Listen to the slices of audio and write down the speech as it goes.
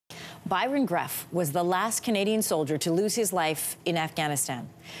Byron Geff was the last Canadian soldier to lose his life in Afghanistan.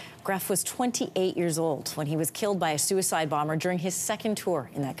 Geff was 28 years old when he was killed by a suicide bomber during his second tour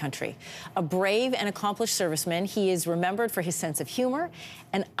in that country. A brave and accomplished serviceman, he is remembered for his sense of humor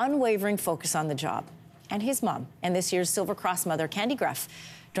and unwavering focus on the job. And his mom, and this year's Silver Cross mother, Candy Geff,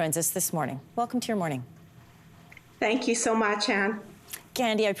 joins us this morning. Welcome to your morning. Thank you so much, Anne.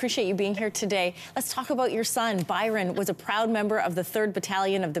 Candy, I appreciate you being here today. Let's talk about your son. Byron was a proud member of the 3rd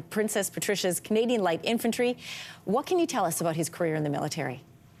Battalion of the Princess Patricia's Canadian Light Infantry. What can you tell us about his career in the military?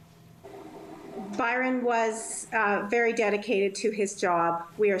 Byron was very dedicated to his job.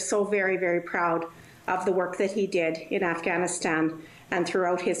 We are so very, very proud of the work that he did in Afghanistan and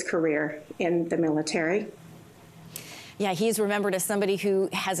throughout his career in the military. Yeah, he's remembered as somebody who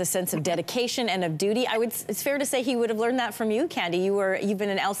has a sense of dedication and of duty. It's fair to say he would have learned that from you, Candy. You've been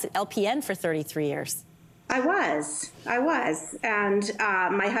an LPN for 33 years. I was. And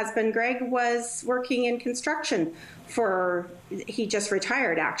my husband, Greg, was working in construction he just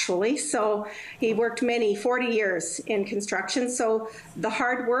retired, actually. So he worked 40 years in construction. So the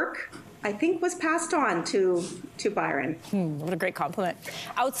hard work, I think, was passed on to Byron. What a great compliment.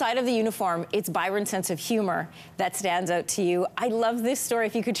 Outside of the uniform, it's Byron's sense of humor that stands out to you. I love this story,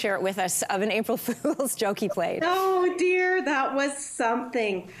 if you could share it with us, of an April Fool's joke he played. Oh, dear, that was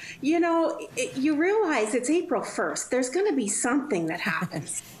something. You know, you realize it's April 1st. There's going to be something that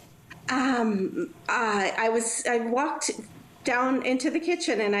happens. I walked down into the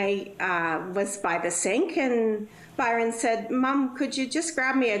kitchen and I was by the sink, and Byron said, "Mom, could you just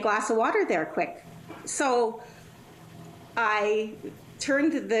grab me a glass of water there quick?" So I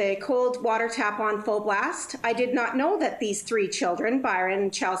turned the cold water tap on full blast. I did not know that these 3 children, Byron,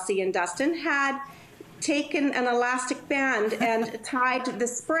 Kelsey, and Dustin, had taken an elastic band and tied the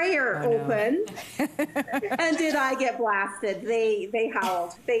sprayer open. And did I get blasted? They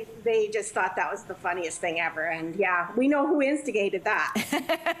howled. They just thought that was the funniest thing ever. And yeah, we know who instigated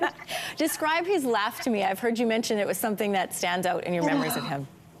that. Describe his laugh to me. I've heard you mention it was something that stands out in your memories of him.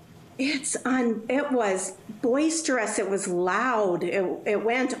 It was boisterous. It was loud. It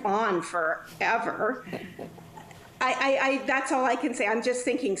went on forever. That's all I can say. I'm just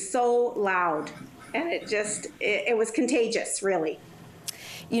thinking so loud. And it was contagious, really.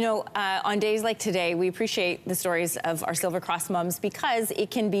 You know, on days like today, we appreciate the stories of our Silver Cross moms because it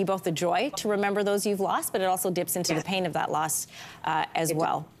can be both a joy to remember those you've lost, but it also dips into the pain of that loss as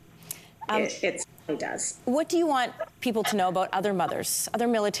well. It certainly does. What do you want people to know about other mothers, other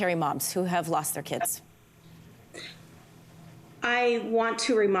military moms who have lost their kids? I want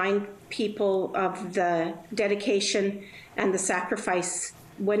to remind people of the dedication and the sacrifice.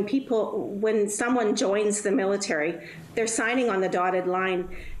 When someone joins the military, they're signing on the dotted line,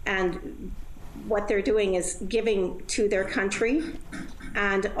 and what they're doing is giving to their country.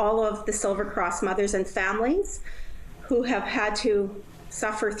 And all of the Silver Cross mothers and families who have had to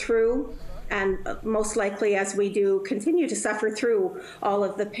suffer through, and most likely, as we do, continue to suffer through all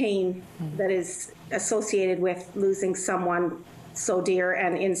of the pain that is associated with losing someone so dear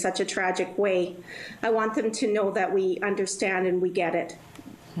and in such a tragic way. I want them to know that we understand and we get it.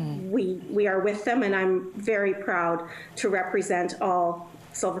 We are with them, and I'm very proud to represent all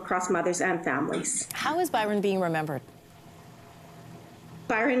Silver Cross mothers and families. How is Byron being remembered?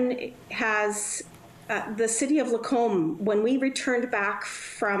 Byron has the city of Lacombe. When we returned back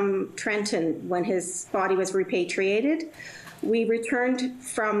from Trenton, when his body was repatriated, we returned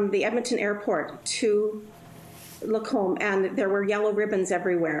from the Edmonton airport to Lacombe, and there were yellow ribbons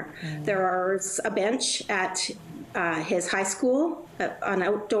everywhere. There is a bench at his high school, an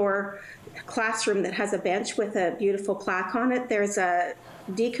outdoor classroom that has a bench with a beautiful plaque on it. There's a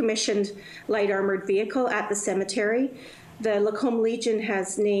decommissioned light armored vehicle at the cemetery. The Lacombe Legion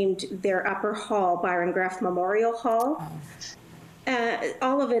has named their upper hall Byron Geff Memorial Hall.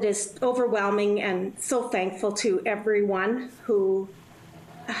 All of it is overwhelming, and so thankful to everyone who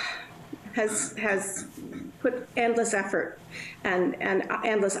has put endless effort and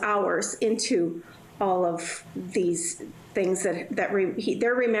endless hours into all of these things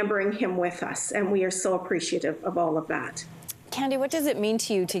they're remembering him with us, and we are so appreciative of all of that. Candy, what does it mean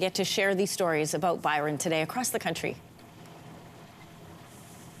to you to get to share these stories about Byron today across the country?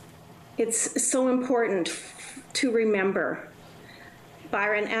 It's so important to remember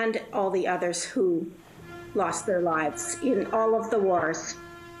Byron and all the others who lost their lives in all of the wars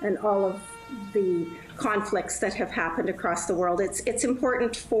and all of the conflicts that have happened across the world. It's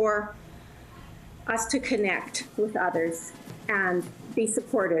important for us to connect with others and be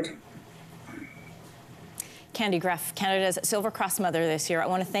supported. Candy Geff, Canada's Silver Cross Mother this year. I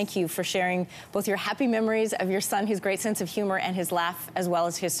want to thank you for sharing both your happy memories of your son, his great sense of humor, and his laugh, as well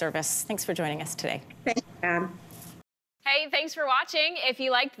as his service. Thanks for joining us today. Thank you, Anne. Hey, thanks for watching. If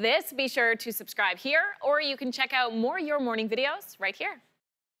you liked this, be sure to subscribe here, or you can check out more Your Morning videos right here.